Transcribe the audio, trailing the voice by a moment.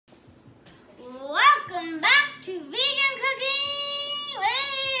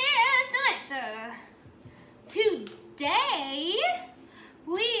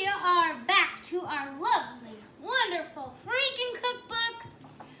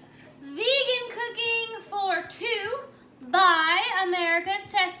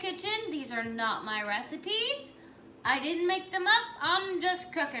These are not my recipes. I didn't make them up, I'm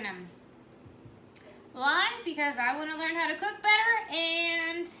just cooking them. Why? Because I want to learn how to cook better,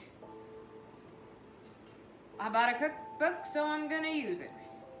 and I bought a cookbook, so I'm gonna use it.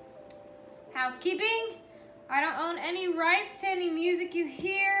 Housekeeping. I don't own any rights to any music you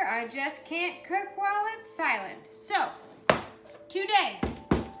hear. I just can't cook while it's silent. So, today,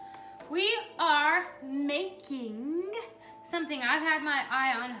 we are making something I've had my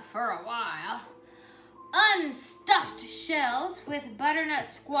eye on for a while. Unstuffed shells with butternut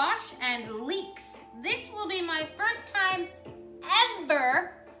squash and leeks. This will be my first time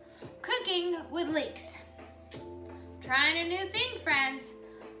ever cooking with leeks. Trying a new thing, friends.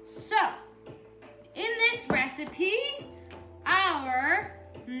 So, in this recipe, our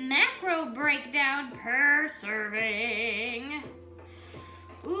macro breakdown per serving.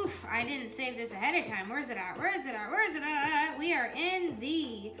 Oof, I didn't save this ahead of time. Where's it at? Where is it at? Where is it at? We are in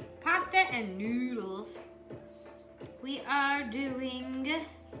the pasta and noodles. We are doing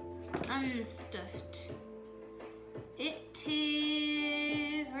unstuffed. It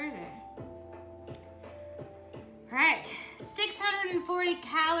is, where is it? All right, 640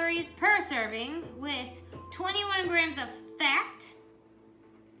 calories per serving with 21 grams of fat.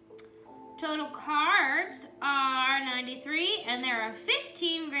 Total carbs are 93, and there are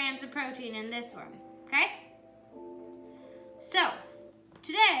 15 grams of protein in this one, okay? So,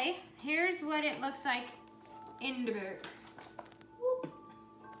 today, here's what it looks like in the book.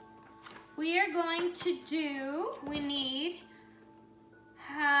 We are going to do, we need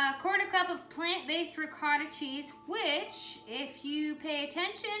a quarter cup of plant-based ricotta cheese, which, if you pay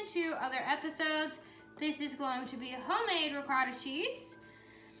attention to other episodes, this is going to be a homemade ricotta cheese.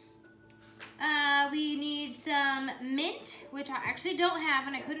 We need some mint, which I actually don't have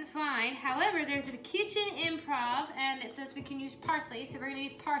and I couldn't find. However, there's a Kitchen Improv and it says we can use parsley, so we're gonna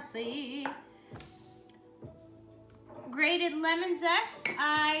use parsley. Grated lemon zest.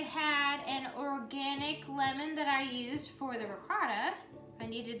 I had an organic lemon that I used for the ricotta. I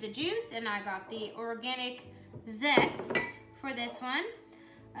needed the juice and I got the organic zest for this one.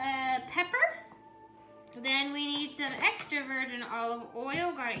 Pepper. Then we need some extra virgin olive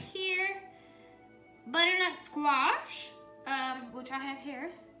oil, got it here. Butternut squash, which I have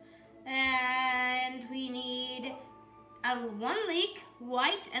here. And we need 1 leek,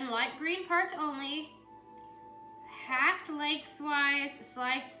 white and light green parts only. Halved lengthwise,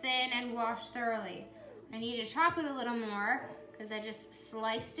 sliced thin, and washed thoroughly. I need to chop it a little more because I just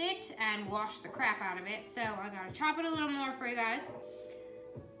sliced it and washed the crap out of it. So I gotta chop it a little more for you guys.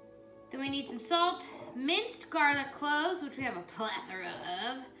 Then we need some salt, minced garlic cloves, which we have a plethora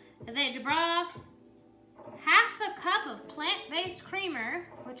of, a veg broth, half a cup of plant-based creamer,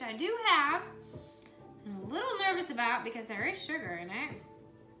 which I do have. I'm a little nervous about because there is sugar in it.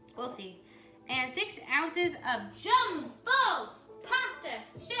 We'll see. And 6 ounces of jumbo pasta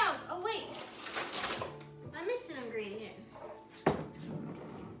shells. Oh wait, I missed an ingredient.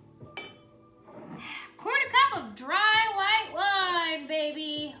 Quarter cup of dry white wine,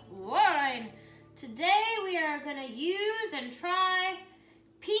 baby, wine. Today we are gonna use and try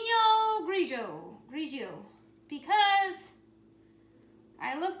Pinot Grigio, because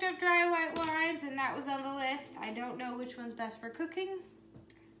I looked up dry white wines and that was on the list. I don't know which one's best for cooking,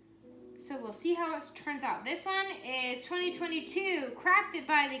 so we'll see how it turns out. This one is 2022, crafted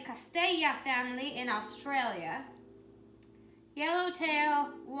by the Castella family in Australia.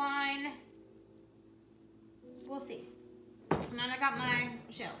 Yellowtail wine. We'll see. And then I got my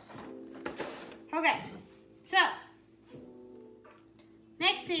shells. Okay, so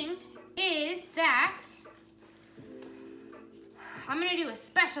next thing is that I'm gonna do a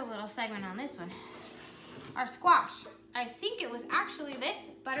special little segment on this one. Our squash. I think it was actually this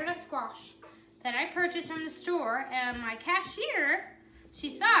butternut squash that I purchased from the store, and my cashier, she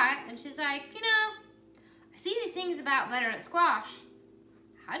saw it and she's like, you know, I see these things about butternut squash.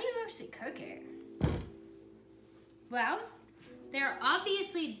 How do you actually cook it? Well, there are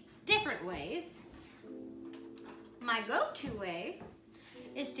obviously different ways. My go-to way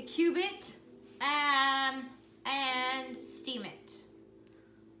is to cube it and steam it.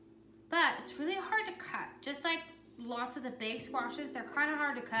 But it's really hard to cut. Just like lots of the big squashes, they're kind of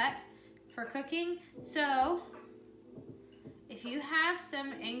hard to cut for cooking. So if you have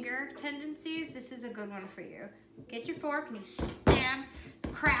some anger tendencies, this is a good one for you. Get your fork and you stab the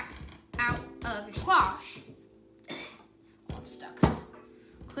crap out of your squash. Oh, I'm stuck.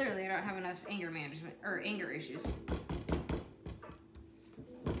 Clearly I don't have enough anger management or anger issues.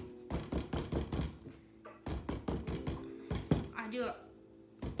 I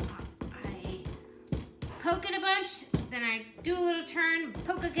poke it a bunch then I do a little turn,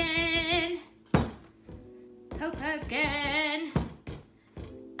 poke again,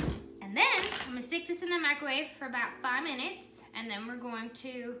 and then I'm gonna stick this in the microwave for about 5 minutes, and then we're going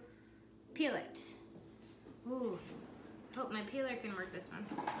to peel it. Ooh, hope my peeler can work this one.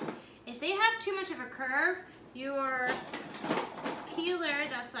 If they have too much of a curve, your peeler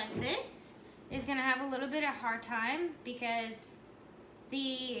that's like this is gonna have a little bit of hard time because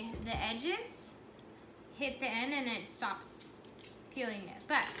the edges hit the end and it stops peeling it.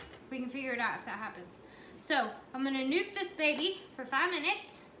 But we can figure it out if that happens. So I'm gonna nuke this baby for 5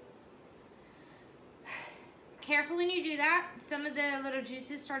 minutes. Careful when you do that. Some of the little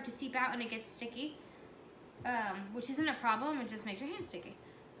juices start to seep out and it gets sticky, which isn't a problem, it just makes your hands sticky.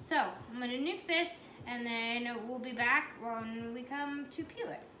 So I'm gonna nuke this and then we'll be back when we come to peel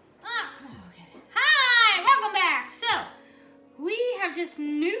it. Okay. Hi, welcome back. So we have just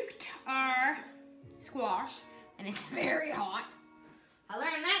nuked our squash and it's very hot. I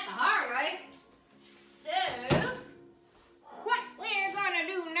learned that the hard way. So what we're gonna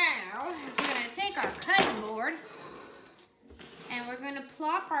do now is we're gonna take our cutting board and we're gonna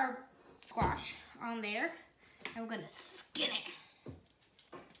plop our squash on there and we're gonna skin it.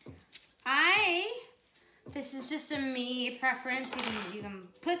 This is just a me preference. You can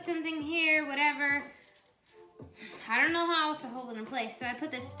put something here, whatever. I don't know how else to hold it in place. So I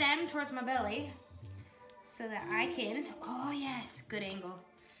put the stem towards my belly so that I can, oh yes, good angle.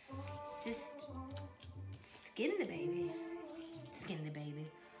 Just skin the baby. Skin the baby.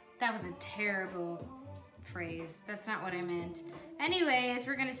 That was a terrible phrase. That's not what I meant. Anyways,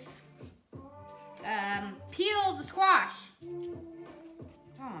 we're gonna peel the squash.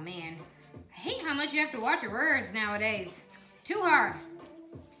 Oh man, I hate how much you have to watch your words nowadays. It's too hard.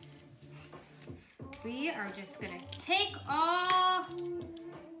 We are just gonna take all,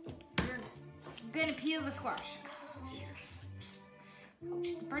 we're gonna peel the squash. Oh,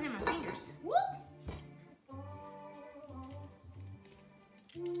 it's burning my fingers. Woo!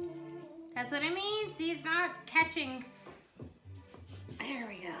 That's what I mean. See, it's not catching. There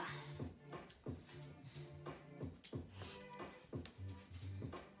we go.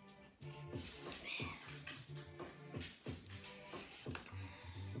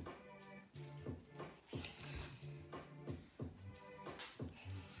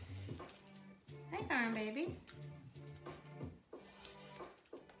 Hi, darn baby.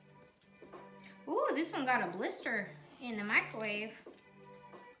 Ooh, this one got a blister in the microwave.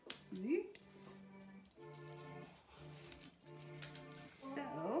 Oops. So,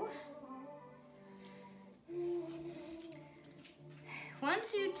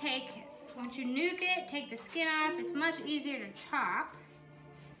 once you nuke it, take the skin off, it's much easier to chop.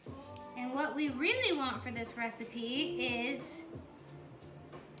 And what we really want for this recipe is,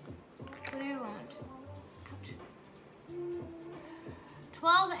 what do I want?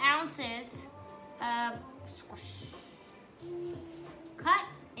 12 ounces of squash. Cut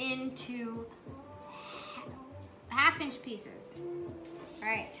into half-inch pieces. All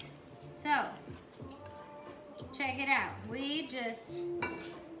right, so check it out. We just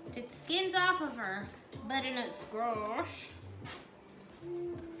took the skins off of our butternut squash.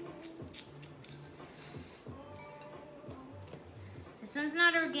 This one's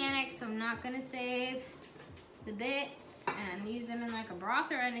not organic, so I'm not gonna save the bits and use them in like a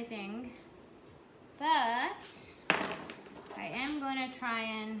broth or anything, but I am going to try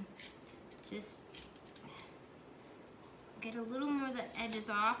and just get a little more of the edges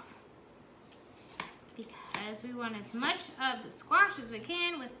off because we want as much of the squash as we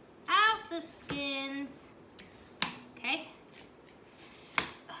can without the skins. Okay?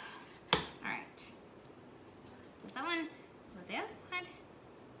 Alright. Was that one with the other side?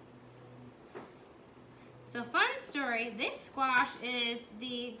 So fun story, this squash is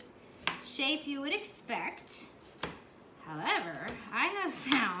the shape you would expect. However, I have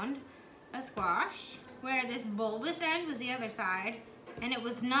found a squash where this bulbous end was the other side and it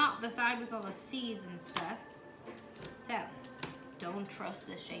was not the side with all the seeds and stuff. So, don't trust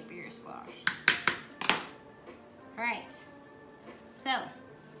the shape of your squash. Alright, so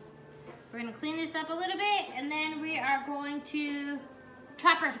we're gonna clean this up a little bit and then we are going to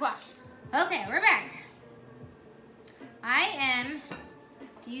chop our squash. Okay, we're back. I am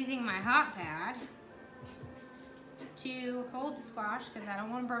using my hot pad to hold the squash because I don't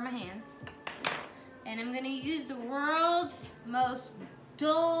want to burn my hands. And I'm going to use the world's most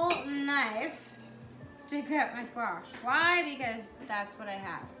dull knife to cut my squash. Why? Because that's what I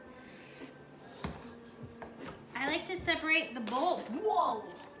have. I like to separate the bulb. Whoa!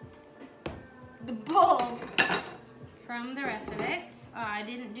 The bulb from the rest of it. I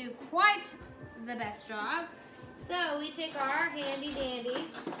didn't do quite the best job. So we take our handy dandy.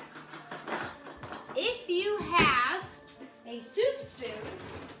 If you have a soup spoon,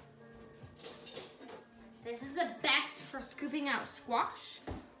 this is the best for scooping out squash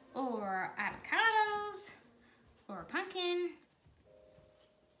or avocados or pumpkin,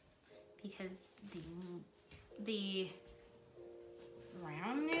 because the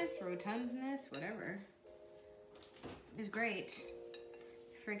roundness, rotundness, whatever, is great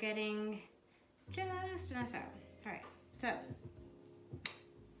for getting just enough out. All right, so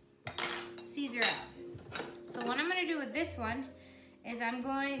seeds are out. So what I'm gonna do with this one is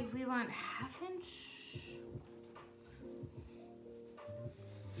we want 1/2 inch.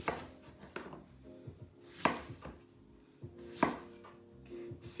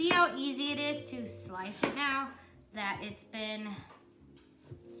 See how easy it is to slice it now that it's been,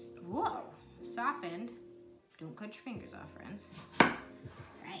 whoa, softened. Don't cut your fingers off, friends.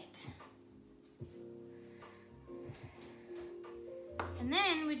 Right. And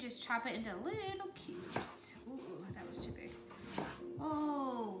then we just chop it into little cubes. Ooh, that was too big.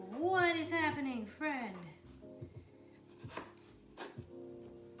 Oh, what is happening, friend?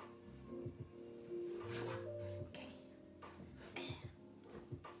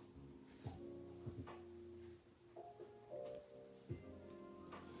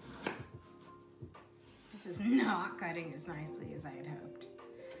 This is not cutting as nicely as I had hoped,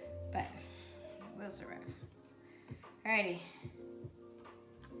 but we'll survive. Alrighty.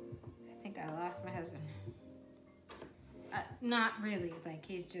 I think I lost my husband. Not really, like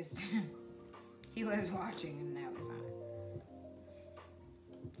he's just, he was watching and now he's not.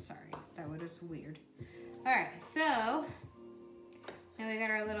 Sorry, that was weird. Alright, so now we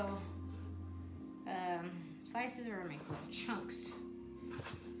got our little slices. We're gonna make little chunks.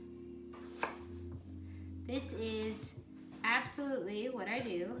 This is absolutely what I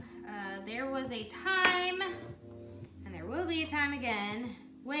do. There was a time, and there will be a time again,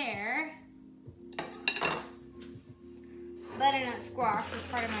 where butternut squash was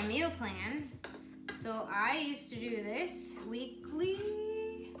part of my meal plan. So I used to do this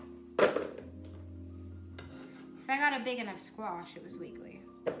weekly. If I got a big enough squash, it was weekly.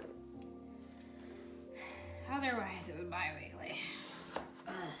 Otherwise, it was bi-weekly.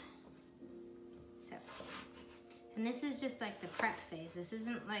 And this is just like the prep phase. This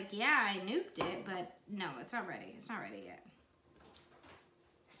isn't like, yeah, I nuked it, but no, it's not ready. It's not ready yet.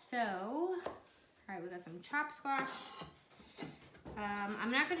 So, all right, we got some chopped squash.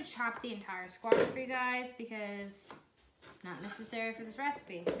 I'm not gonna chop the entire squash for you guys because not necessary for this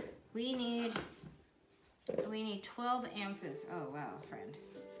recipe. We need 12 ounces. Oh, wow, friend.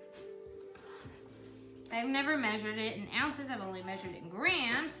 I've never measured it in ounces. I've only measured it in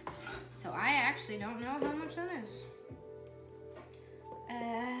grams. So I actually don't know how much that is.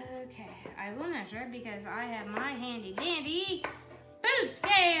 Okay, I will measure because I have my handy dandy food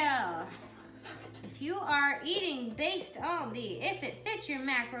scale. If you are eating based on the if it fits your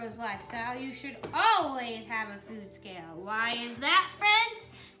macros lifestyle, you should always have a food scale. Why is that, friends?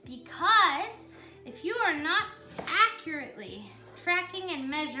 Because if you are not accurately tracking and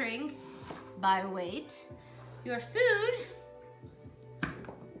measuring by weight your food,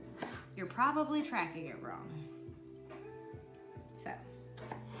 you're probably tracking it wrong. So,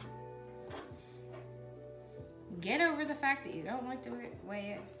 get over the fact that you don't like to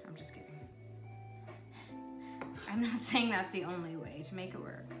weigh it. I'm just kidding. I'm not saying that's the only way to make it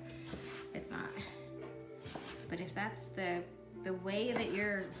work. It's not. But if that's the way that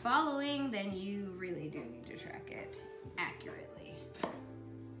you're following, then you really do need to track it accurately.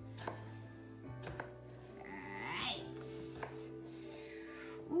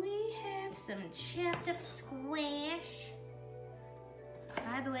 We have some chopped up squash.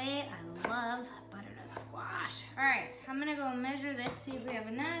 By the way, I love butternut squash. All right, I'm gonna go measure this, see if we have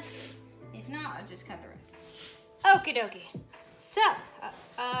enough. If not, I'll just cut the rest. Okie dokie. So,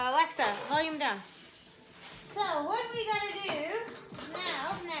 Alexa, volume down. So, what we gotta do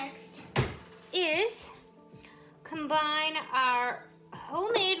now, next, is combine our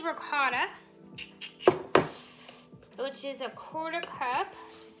homemade ricotta, which is a 1/4 cup.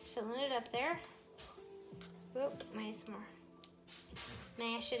 Just filling it up there. Whoop, nice more.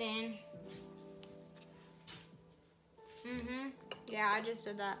 Mash it in. Yeah, I just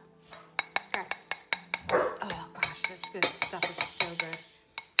did that. Okay. Oh gosh, this good stuff is so good.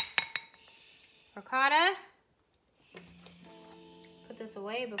 Ricotta. Put this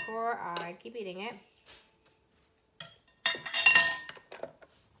away before I keep eating it.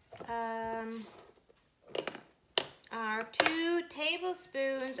 Our 2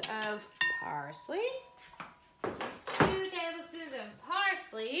 tablespoons of parsley. 2 tablespoons of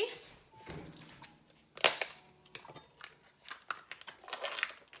parsley.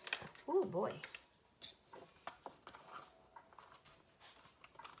 boy.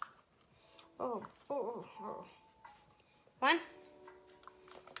 Oh, oh, oh. 1,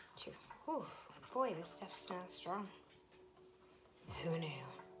 2. Oh, boy, this stuff smells strong. Who knew?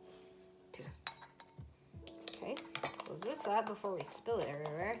 2. Okay, close this up before we spill it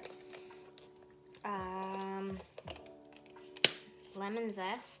everywhere. Lemon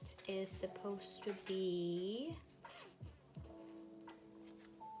zest is supposed to be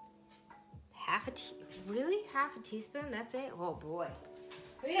half a teaspoon? That's it? Oh boy.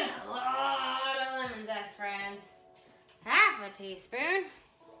 We got a lot of lemon zest, friends. Half a teaspoon.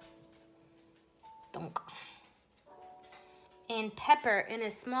 Donk. And pepper in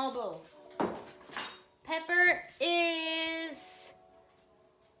a small bowl. Pepper is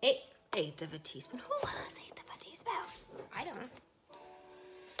eighth of a teaspoon. Who wants eighth of a teaspoon? I don't.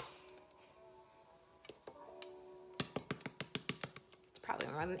 It's probably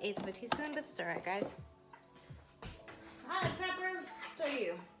more than eighth of a teaspoon, but it's all right, guys. I like pepper, so do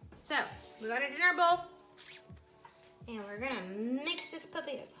you. So we got it in our bowl, and we're gonna mix this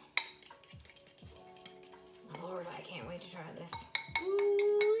puppy up. Oh, Lord, I can't wait to try this.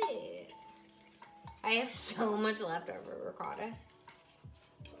 Ooh, yeah. I have so much leftover ricotta,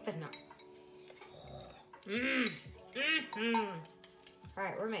 but no. All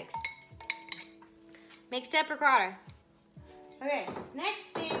right, we're mixed. Mixed up ricotta. Okay,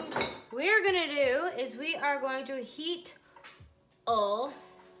 next thing we're gonna do is we are going to heat oil.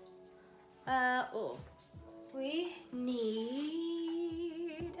 We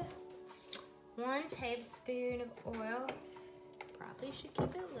need 1 tablespoon of oil. Probably should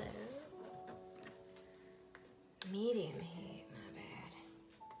keep it low. Medium heat, my bad.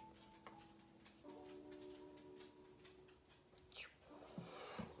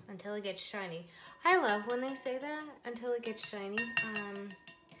 Until it gets shiny. I love when they say that, until it gets shiny.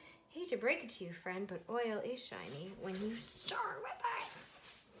 Hate to break it to you, friend, but oil is shiny when you stir with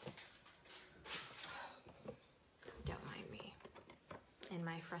it. Don't mind me and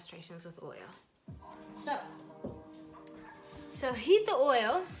my frustrations with oil. So heat the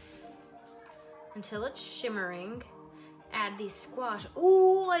oil until it's shimmering. Add the squash.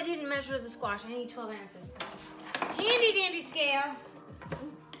 Ooh, I didn't measure the squash. I need 12 ounces. Handy dandy scale.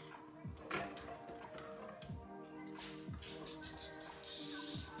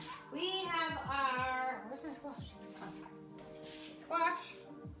 We have our, where's my squash? Squash.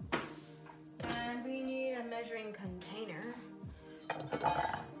 And we need a measuring container.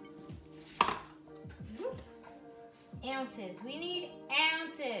 Ounces. We need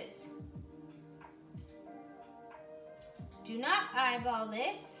ounces. Do not eyeball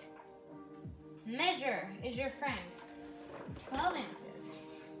this. Measure is your friend. 12 ounces.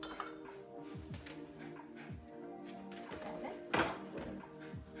 7.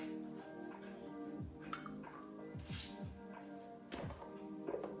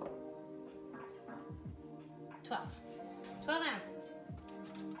 12. 12 ounces.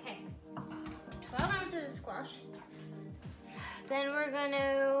 Okay. 12 ounces of squash. Then we're going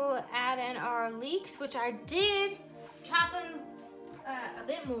to add in our leeks, which I did chop them a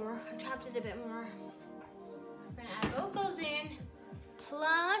bit more. I chopped it a bit more. We're going to add both those in,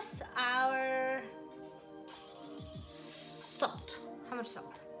 plus our salt. How much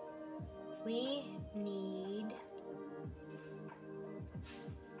salt? We need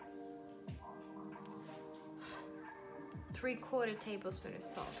 3/4 tablespoon of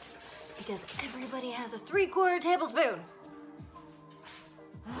salt, because everybody has a 3/4 tablespoon.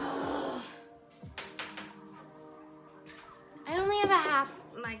 I only have a half,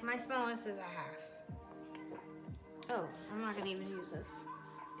 like my smallest is a half. Oh, I'm not gonna even use this,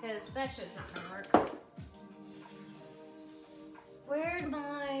 because that's just not gonna work. Where'd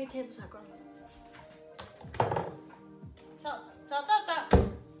my table salt go? Salt, salt, salt, salt.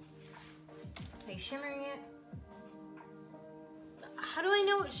 Are you shimmering it? How do I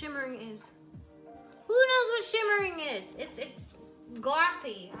know what shimmering is? Who knows what shimmering is? It's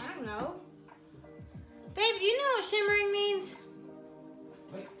glossy. I don't know. Babe, do you know what shimmering means?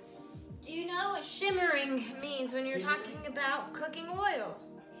 What? Do you know what shimmering means when you're talking about cooking oil?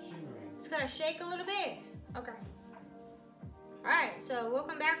 Shimmering. It's gotta shake a little bit. Okay. Alright, so we'll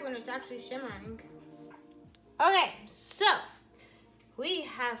come back when it's actually shimmering. Okay, so we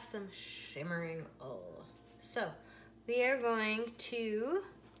have some shimmering oil. So we are going to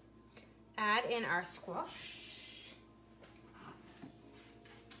add in our squash.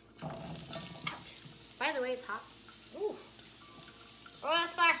 By the way, it's hot. Ooh. Oil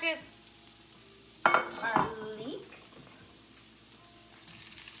splashes. Our leeks.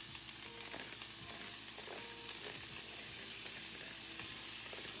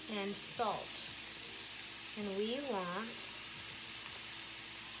 and salt. And we want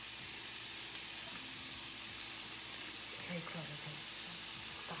 3/4 tablespoon.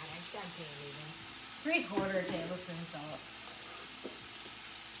 God, I can't even. 3/4 tablespoon salt.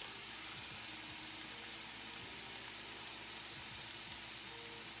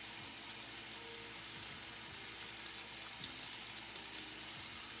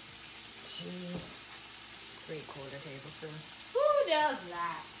 Jeez. 3/4 tablespoon. Who does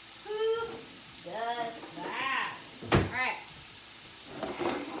that? Who does that? Alright.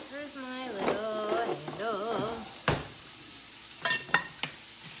 Here's my little handle.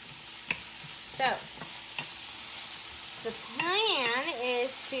 So, the plan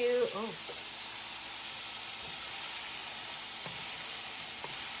is to,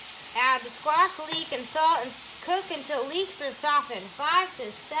 add the squash, leek, and salt and cook until leeks are softened. 5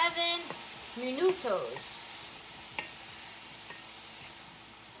 to 7 minutos.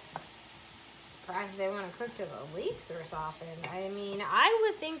 Surprised they want to cook till the leeks are softened. I mean, I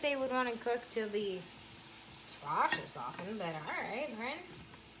would think they would want to cook till the squash is softened, but alright, right?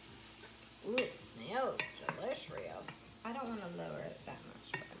 Ooh, it smells delicious. I don't want to lower it that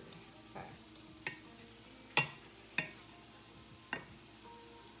much, but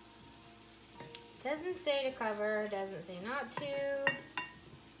doesn't say to cover, doesn't say not to.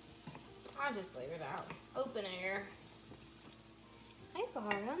 I'll just leave it out. Open air. Hi,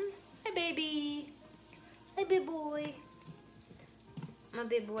 Lauren. Hi, baby. Hi, big boy. My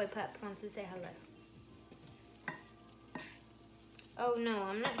big boy pup wants to say hello. Oh no,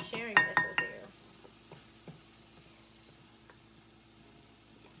 I'm not sharing this with you.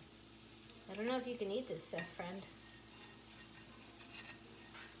 I don't know if you can eat this stuff, friend.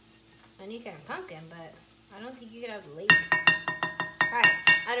 I know you can have pumpkin, but I don't think you can have leek. Alright,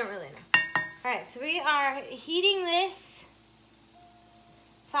 I don't really know. Alright, so we are heating this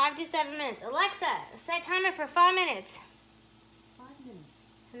 5 to 7 minutes. Alexa, set timer for 5 minutes. 5 minutes.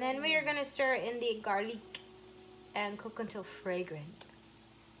 And then we are going to stir in the garlic and cook until fragrant.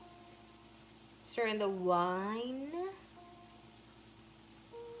 Stir in the wine.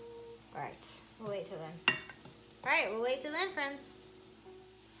 Alright, we'll wait till then. Alright, we'll wait till then, friends.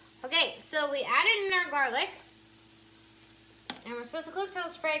 Okay, so we added in our garlic. And we're supposed to cook till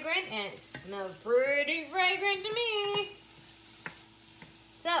it's fragrant, and it smells pretty fragrant to me.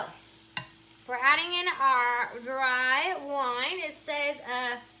 So, we're adding in our dry wine. It says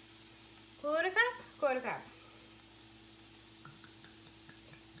quarter cup.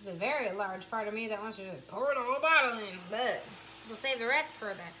 There's a very large part of me that wants to just pour the whole bottle in, but we'll save the rest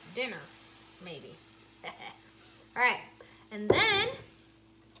for the dinner, maybe. All right, and then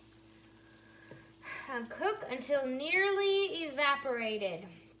cook until nearly evaporated,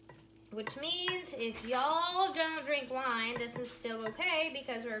 which means if y'all don't drink wine, this is still okay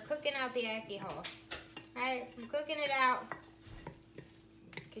because we're cooking out the alcohol. All right, I'm cooking it out.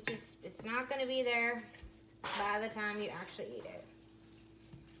 It's not gonna be there by the time you actually eat it.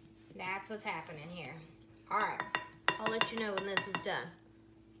 That's what's happening here. All right, I'll let you know when this is done.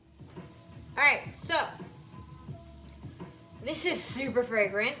 All right, so this is super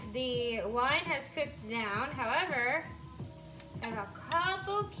fragrant. The wine has cooked down. However, I have a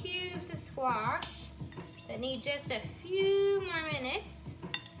couple cubes of squash that need just a few more minutes.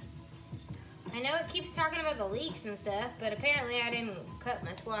 I know it keeps talking about the leeks and stuff, but apparently I didn't cut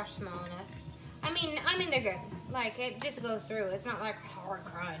my squash small enough. I mean they're good. Like, it just goes through. It's not like hard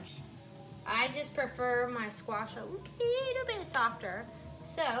crunch. I just prefer my squash a little bit softer.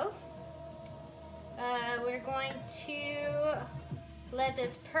 So, we're going to let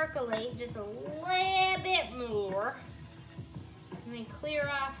this percolate just a little bit more. Let me clear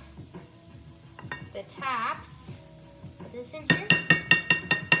off the tops. Put this in here.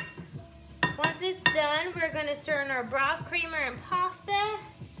 Once it's done, we're going to stir in our broth, creamer, and pasta.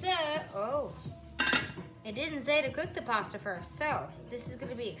 So, it didn't say to cook the pasta first, so this is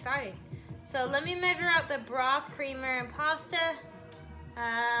going to be exciting. So let me measure out the broth, creamer, and pasta,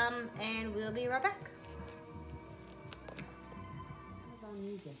 and we'll be right back.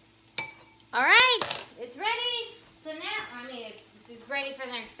 All right, it's ready. So now, it's ready for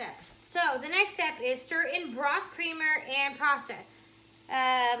the next step. So the next step is stir in broth, creamer, and pasta.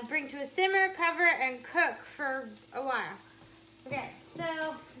 Bring to a simmer, cover, and cook for a while. Okay, so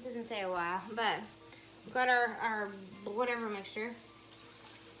it doesn't say a while, but we've got our whatever mixture.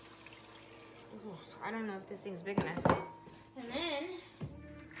 Ooh, I don't know if this thing's big enough. And then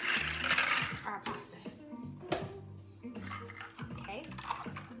our pasta. Okay.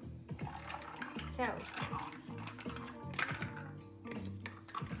 So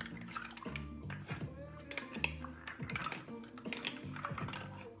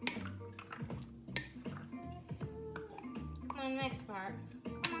apart.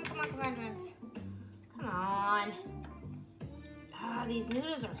 Come on, come on, compartments. Come on. Oh, these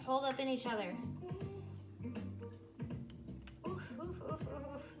noodles are holed up in each other. Oof, oof, oof, oof,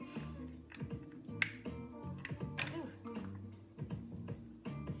 oof. Ooh.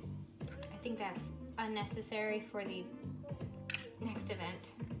 I think that's unnecessary for the next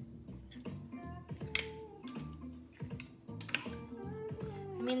event.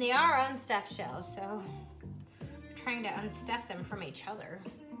 I mean, they are unstuffed shells, so I'm trying to unstuff them from each other.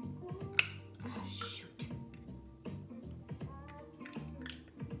 Oh, shoot.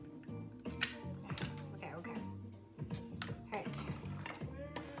 Okay, okay. All right.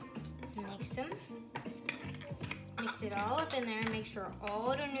 Mix them. Mix it all up in there and make sure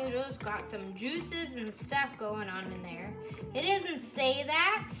all the noodles got some juices and stuff going on in there. It doesn't say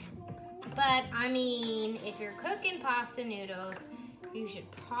that, but I mean, if you're cooking pasta noodles, you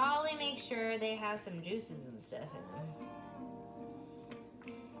should probably make sure they have some juices and stuff in them.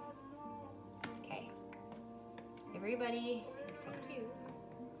 Okay. Everybody, except you,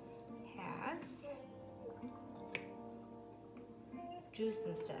 has juice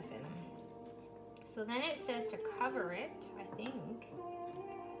and stuff in them. So then it says to cover it, I think.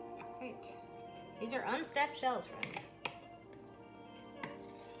 Right. These are unstuffed shells, friends.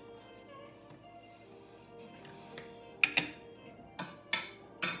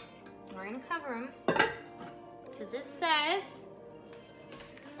 We're gonna cover them because it says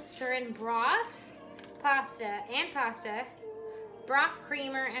stir in broth, pasta, broth,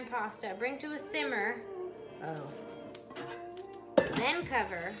 creamer, and pasta. Bring to a simmer. Oh. Then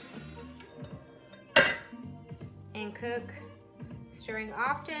cover and cook, stirring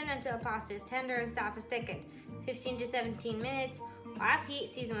often until pasta is tender and sauce is thickened. 15 to 17 minutes. Off heat,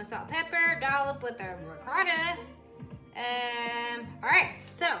 season with salt, pepper, dollop with the ricotta. All right,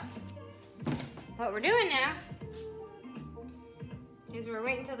 so what we're doing now is we're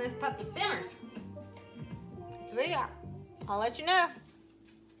waiting until this puppy simmers. That's what we got. I'll let you know.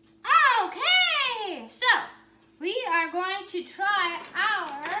 Okay, so we are going to try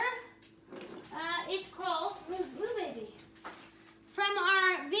our, it's called Blue Baby. From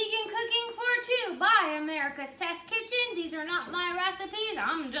our Vegan Cooking for Two by America's Test Kitchen. These are not my recipes.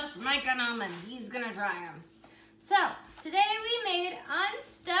 I'm just making them and he's gonna try them. So, today we made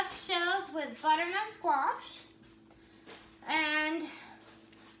unstuffed shells with butternut squash. And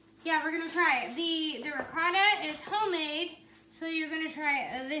yeah, we're gonna try it. The ricotta is homemade, so you're gonna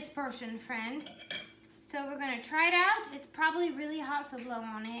try this portion, friend. So we're gonna try it out. It's probably really hot, so blow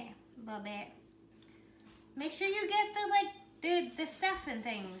on it a little bit. Make sure you get the stuff and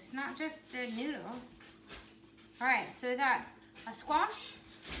things, not just the noodle. All right, so we got a squash,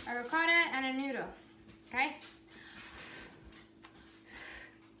 a ricotta, and a noodle, okay?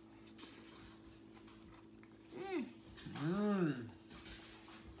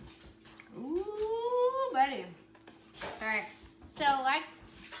 Ooh, buddy. All right, so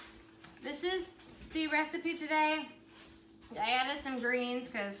this is the recipe today. I added some greens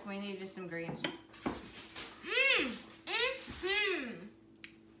because we needed some greens.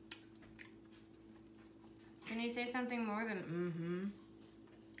 Can you say something more than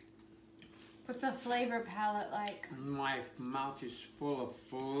What's the flavor palette like? My mouth is full of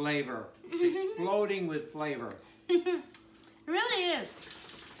flavor. It's exploding with flavor. It really is.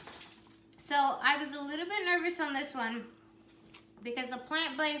 So I was a little bit nervous on this one because the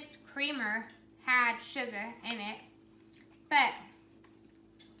plant-based creamer had sugar in it, but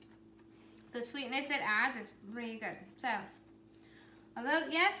the sweetness it adds is really good. So I vote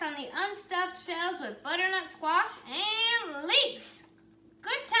yes on the unstuffed shells with butternut squash and leeks.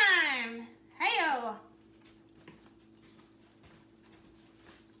 Good time. Hey-o.